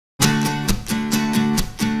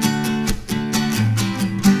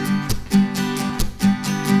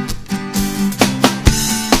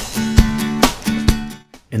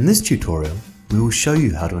In this tutorial, we will show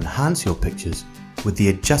you how to enhance your pictures with the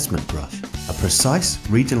adjustment brush, a precise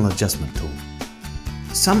regional adjustment tool.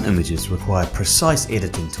 Some images require precise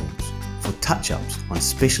editing tools for touch-ups on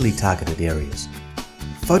specially targeted areas.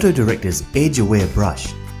 PhotoDirector's edge-aware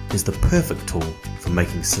brush is the perfect tool for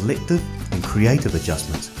making selective and creative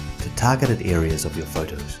adjustments to targeted areas of your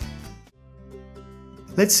photos.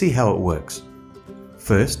 Let's see how it works.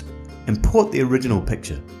 First, import the original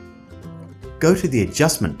picture. Go to the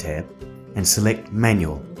Adjustment tab and select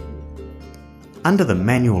Manual. Under the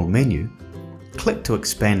Manual menu, click to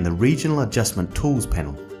expand the Regional Adjustment Tools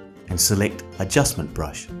panel and select Adjustment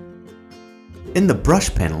Brush. In the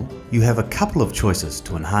Brush panel, you have a couple of choices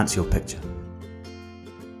to enhance your picture.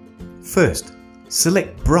 First,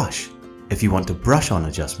 select Brush if you want to brush on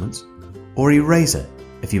adjustments, or Eraser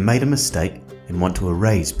if you made a mistake and want to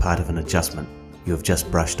erase part of an adjustment you have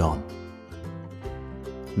just brushed on.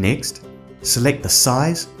 Next, select the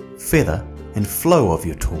size, feather and flow of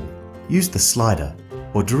your tool. Use the slider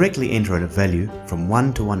or directly enter a value from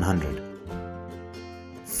 1 to 100.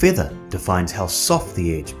 Feather defines how soft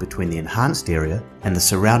the edge between the enhanced area and the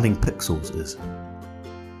surrounding pixels is.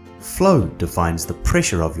 Flow defines the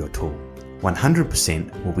pressure of your tool.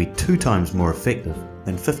 100% will be 2 times more effective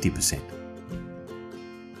than 50%.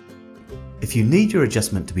 If you need your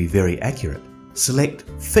adjustment to be very accurate, select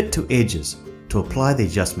Fit to Edges to apply the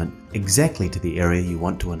adjustment exactly to the area you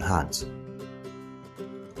want to enhance.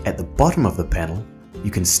 At the bottom of the panel, you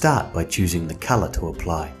can start by choosing the color to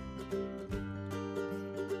apply.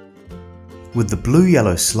 With the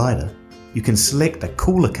blue-yellow slider, you can select a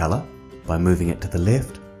cooler color by moving it to the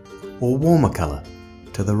left or warmer color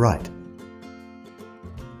to the right.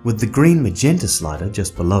 With the green-magenta slider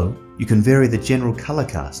just below, you can vary the general color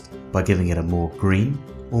cast by giving it a more green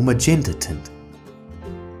or magenta tint.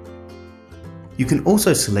 You can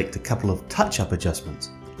also select a couple of touch-up adjustments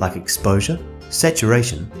like exposure,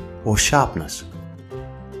 saturation or sharpness.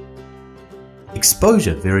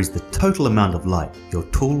 Exposure varies the total amount of light your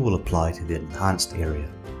tool will apply to the enhanced area.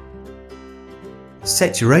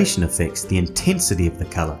 Saturation affects the intensity of the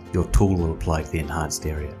color your tool will apply to the enhanced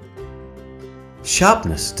area.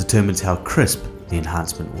 Sharpness determines how crisp the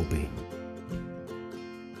enhancement will be.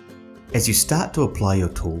 As you start to apply your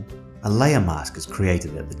tool, a layer mask is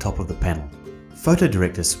created at the top of the panel.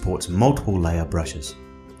 PhotoDirector supports multiple layer brushes.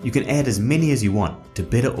 You can add as many as you want to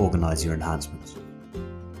better organize your enhancements.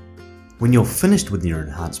 When you're finished with your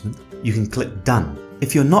enhancement, you can click Done.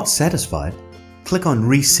 If you're not satisfied, click on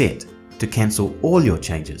Reset to cancel all your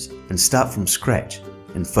changes and start from scratch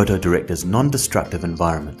in PhotoDirector's non-destructive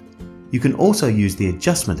environment. You can also use the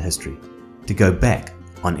adjustment history to go back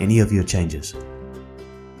on any of your changes.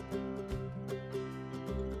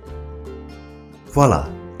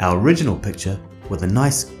 Voila, our original picture with a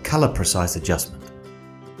nice color-precise adjustment.